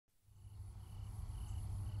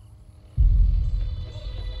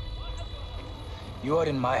You are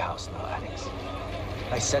in my house now, Alex.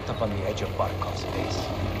 I set up on the edge of Barkov's base.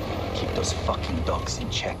 Keep those fucking dogs in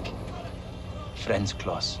check. Friends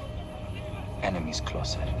close, enemies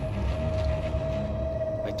closer.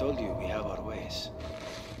 I told you we have our ways.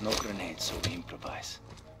 No grenades, so we improvise.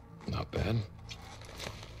 Not bad.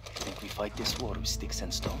 Think we fight this war with sticks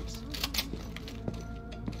and stones?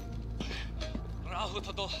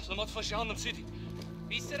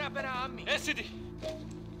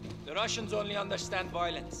 The Russians only understand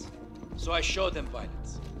violence, so I show them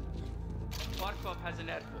violence. Barkov has an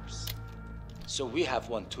air force, so we have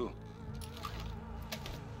one too.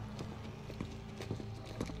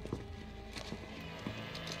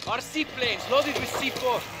 Our seaplanes loaded with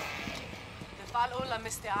C4.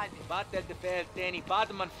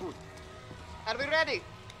 Are we ready?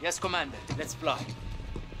 Yes, Commander. Let's fly.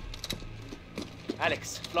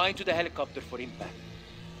 Alex, fly into the helicopter for impact.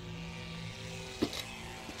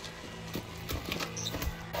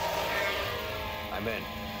 I'm in.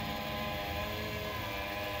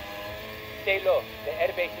 Stay low. The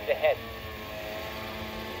airbase is ahead.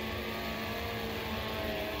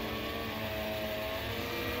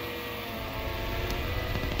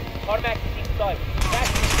 Carmack is inside.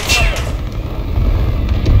 That's the cover.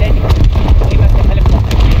 Steady. Aim at the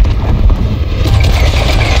helicopter.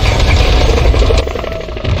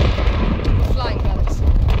 We're flying, Alex.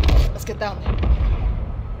 Let's get down there.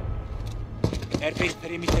 Airbase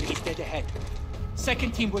perimeter is dead ahead.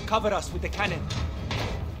 Second team will cover us with the cannon.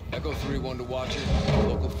 Echo 3-1 to Watcher.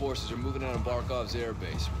 Local forces are moving out on Barkov's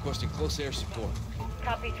airbase, requesting close air support.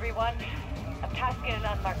 Copy 3-1. I'm tasking an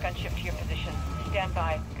unmarked gunship to your position. Stand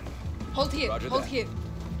by. Hold here, Roger hold that. here.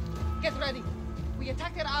 Get ready. We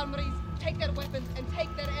attack their armories, take their weapons, and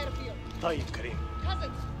take their airfield. Tayyip Karim.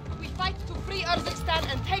 Cousins, we fight to free Urzikstan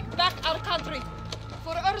and take back our country.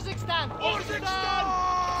 For Urzikstan! Urzikstan!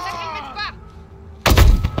 Second mitzvah!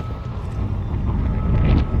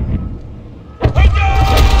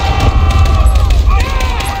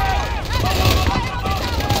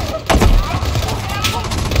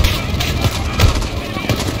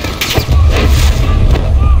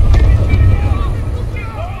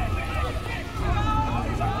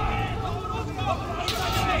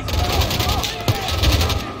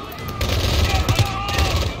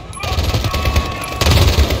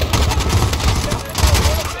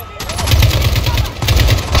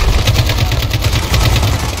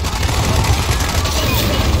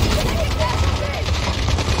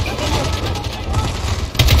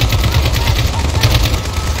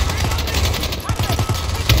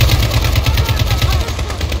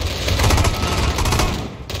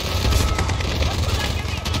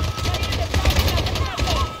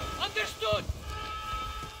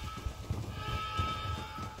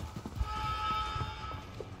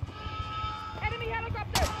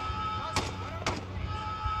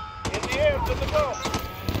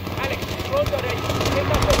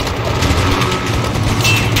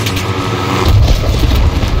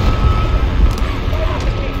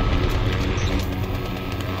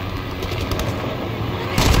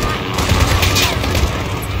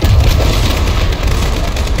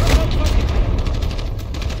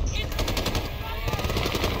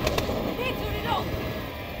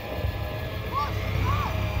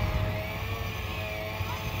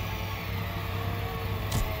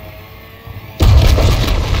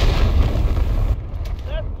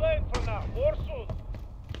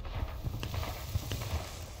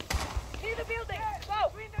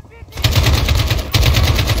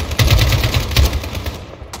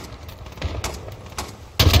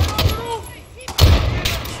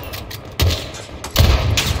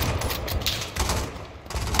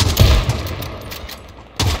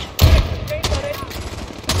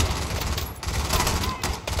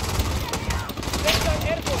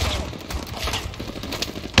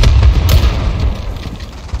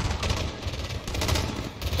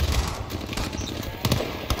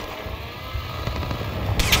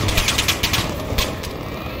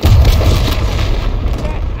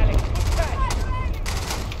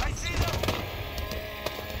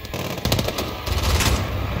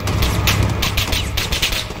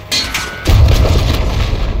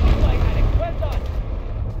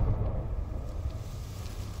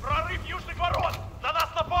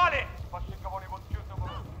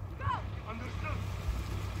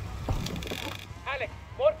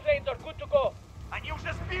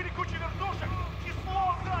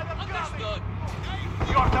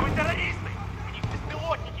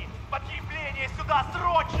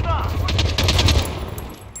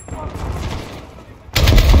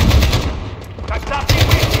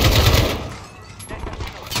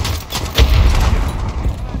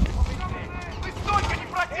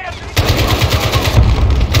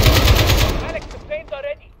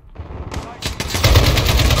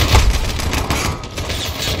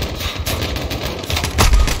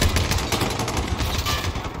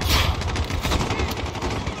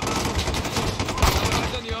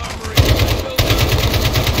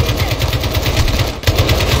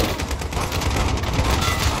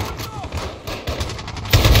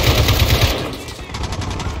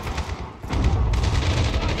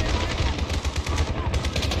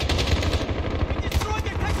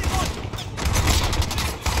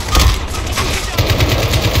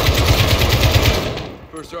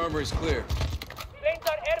 runway's clear. Planes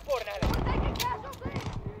are airborne, Alex.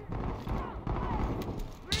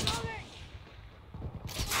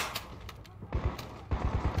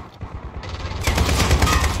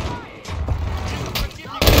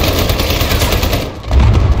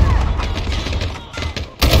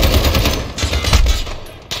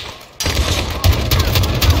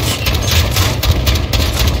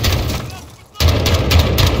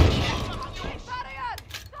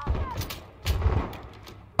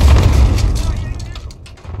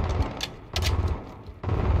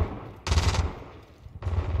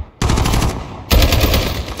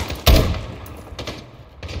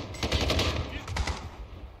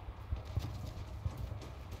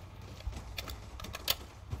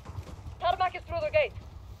 Tarmac is through the gate.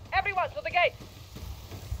 Everyone to the gate.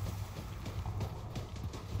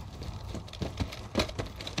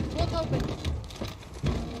 Won't open.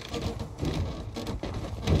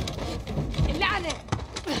 اللعنة!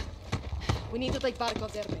 We need to take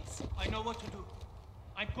Barkov's airbase. I know what to do.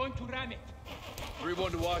 I'm going to ram it.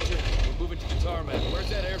 3-1 to Watcher. We're moving to the tarmac. Where's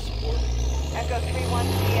that air support? Echo 3-1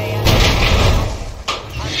 CAS.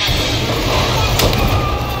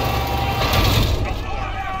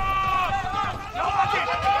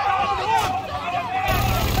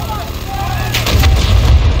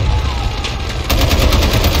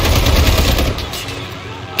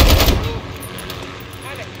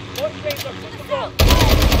 Alex, both planes are good to go.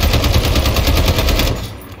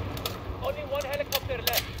 Only one helicopter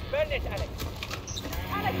left. Burn it, Alex.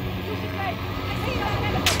 Alex, use the plane. I see that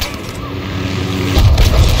helicopter.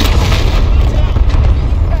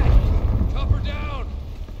 Chopper down!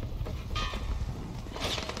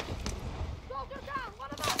 Soldier down!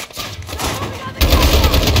 One of us!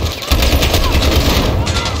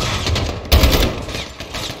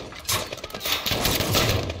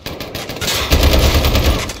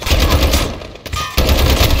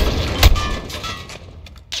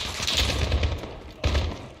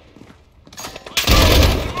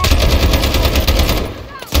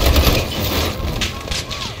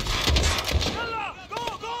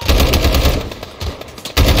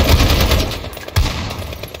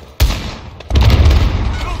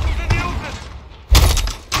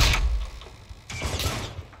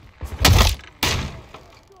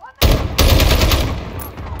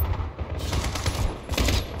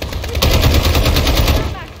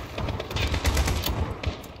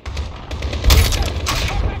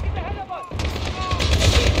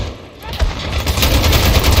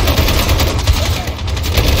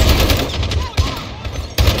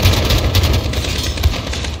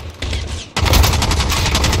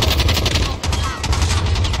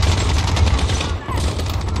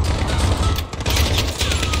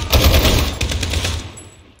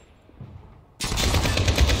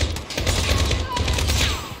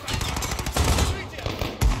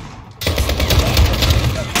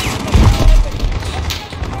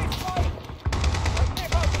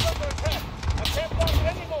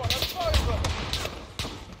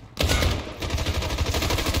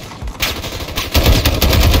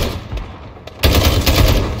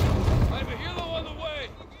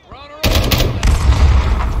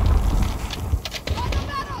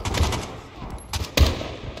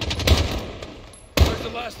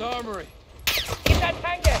 Armory. In that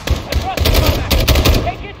hangar, across the tarmac.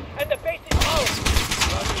 Take it, and the base is ours.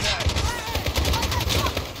 Roger that.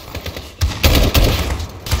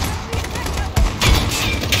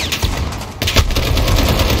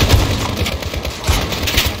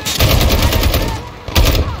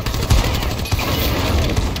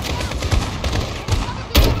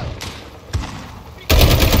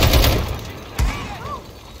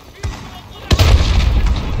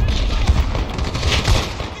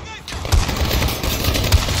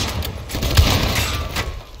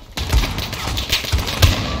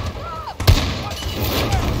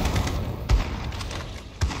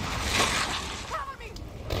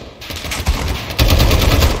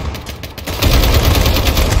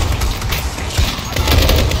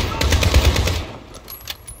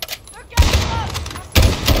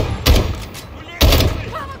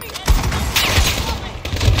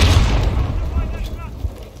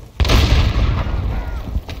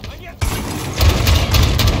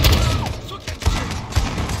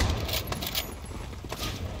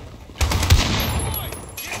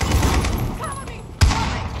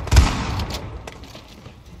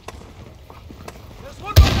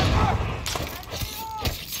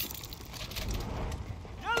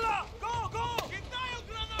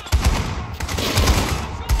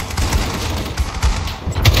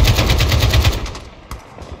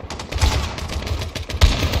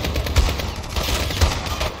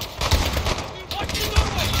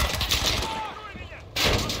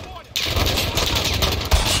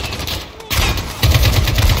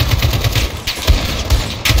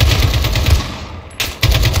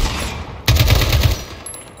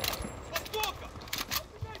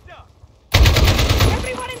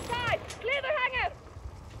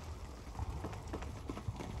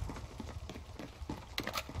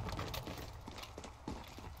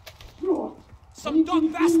 Some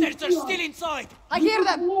dog bastards are still inside! I hear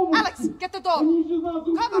them! Alex, get the door!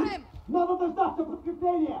 Cover him! Надо дождаться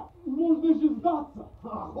подкрепления! Можно же сдаться!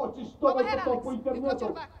 Хочешь, чтобы ahead, это Alex. по We've got интернету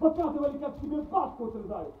your back. показывали, как тебе башку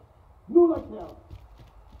отрезают? Ну, нахер!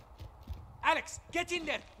 Alex, get in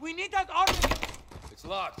there! We need that army! It's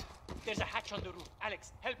locked. There's a hatch on the roof.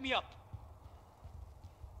 Alex, help me up.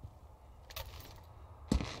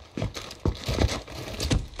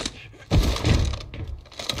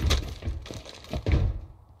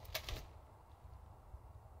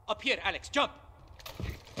 Up here, Alex, jump!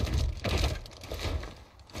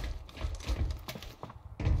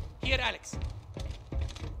 Here, Alex.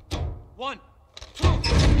 1, 2,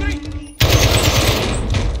 3!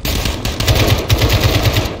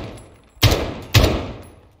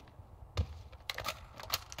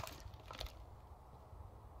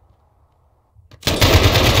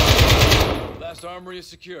 Last armory is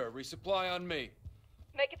secure. Resupply on me.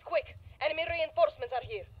 Make it quick. Enemy reinforcements are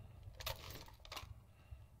here.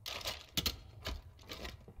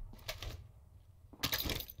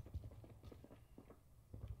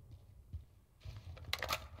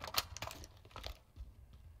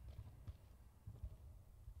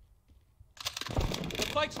 The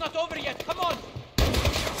fight's not over yet. Come on!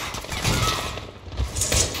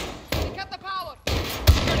 They cut the power.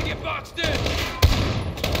 We're gonna get boxed in!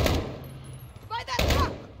 By that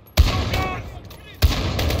truck!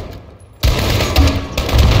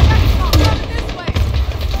 Coming this way!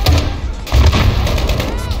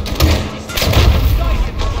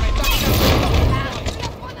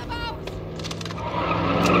 That's one of ours!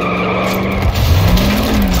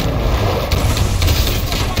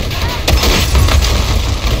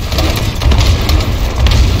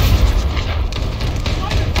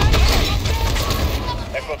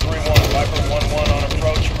 Echo 3-1, Viper 1-1 on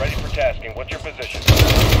approach, ready for tasking. What's your position?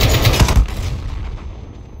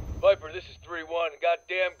 Viper, this is 3-1.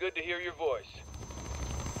 Goddamn good to hear your voice.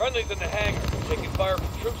 Friendly's in the hangar. Taking fire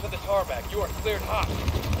from troops on the tarmac. You are cleared hot.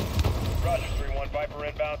 Roger, 3-1, Viper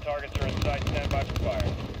inbound. Targets are in sight. Stand by for fire.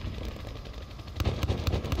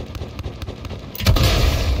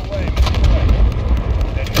 Away, move away.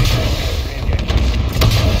 Detonation, re-engage.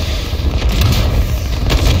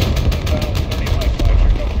 Inbound, 30 Mike,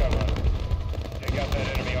 here comes cover. Take out that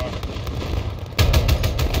enemy armor.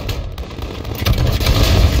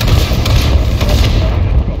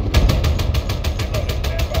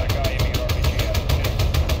 Stand by, guy aiming an RPG at us.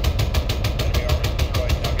 Enemy armor is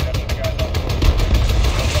destroyed. Now get after the guys on the roof.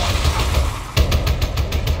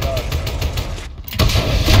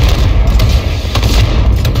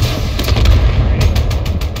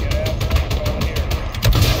 Get after it. It's all in here.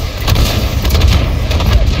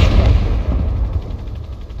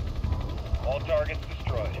 All targets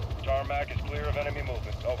destroyed. Tarmac is clear of enemy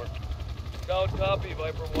movement. Over. Sound copy,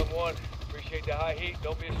 Viper 1-1. Appreciate the high heat.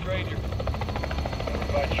 Don't be a stranger.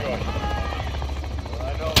 Never by choice. Well,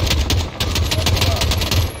 I know.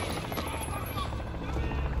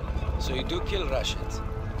 So you do kill Russians.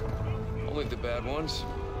 Only the bad ones.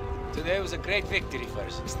 Today was a great victory for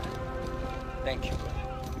Kazakhstan. Thank you.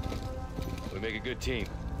 We make a good team.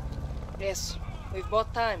 Yes, we've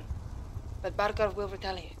bought time. But Barkov will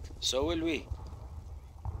retaliate. So will we.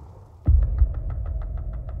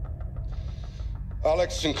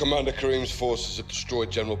 Alex and Commander Karim's forces have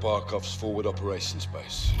destroyed General Barkov's forward operations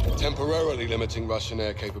base, temporarily limiting Russian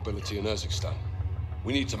air capability in Kazakhstan.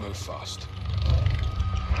 We need to move fast.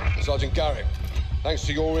 Sergeant Garrick, thanks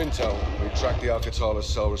to your intel, we tracked the Al-Qatala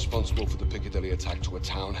cell responsible for the Piccadilly attack to a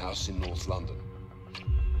townhouse in North London.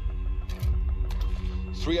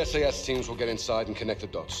 3 SAS teams will get inside and connect the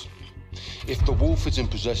dots. If the Wolf is in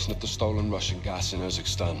possession of the stolen Russian gas in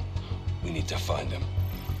Kazakhstan, we need to find him.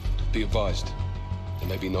 Be advised, there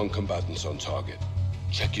may be non-combatants on target.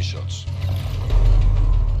 Check your shots.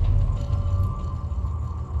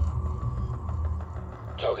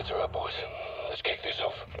 Targets are up, boys.